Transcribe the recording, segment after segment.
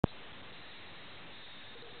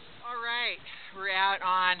out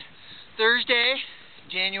on Thursday,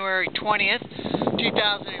 January 20th,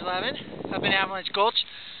 2011, up in Avalanche Gulch,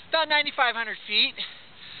 about 9,500 feet.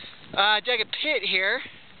 Dug a pit here,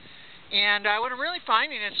 and what I'm really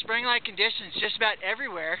finding is spring-like conditions just about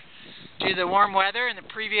everywhere due to the warm weather and the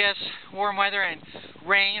previous warm weather and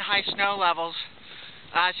rain, high snow levels.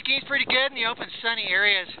 Skiing's pretty good in the open, sunny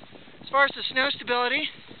areas. As far as the snow stability,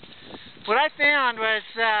 what I found was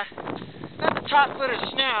that the top foot of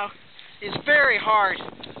snow is very hard.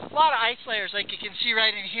 A lot of ice layers, like you can see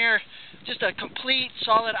right in here, just a complete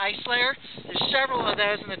solid ice layer. There's several of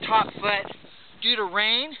those in the top foot due to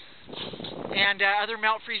rain and other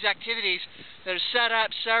melt-freeze activities that have set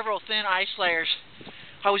up several thin ice layers.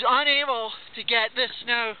 I was unable to get this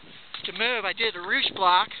snow to move. I did a roosh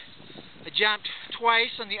block. I jumped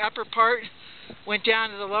twice on the upper part, went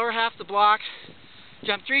down to the lower half of the block,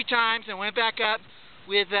 jumped 3 times, and went back up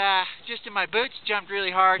with just in my boots, jumped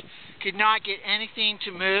really hard, could not get anything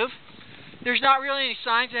to move. There's not really any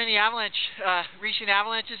signs of any avalanche, recent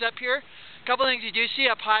avalanches up here. A couple things you do see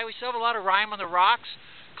up high, we still have a lot of rime on the rocks.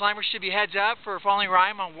 Climbers should be heads up for falling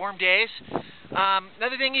rime on warm days.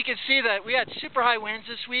 Another thing you can see that we had super high winds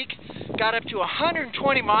this week, got up to 120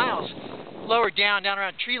 miles lower down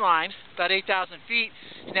around tree line, about 8,000 feet,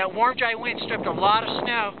 and that warm dry wind stripped a lot of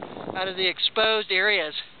snow out of the exposed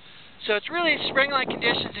areas. So it's really spring-like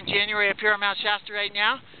conditions in January up here on Mount Shasta right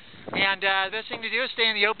now, and the best thing to do is stay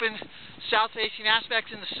in the open south-facing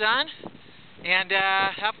aspects in the sun and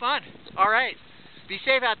have fun. All right, be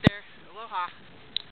safe out there. Aloha.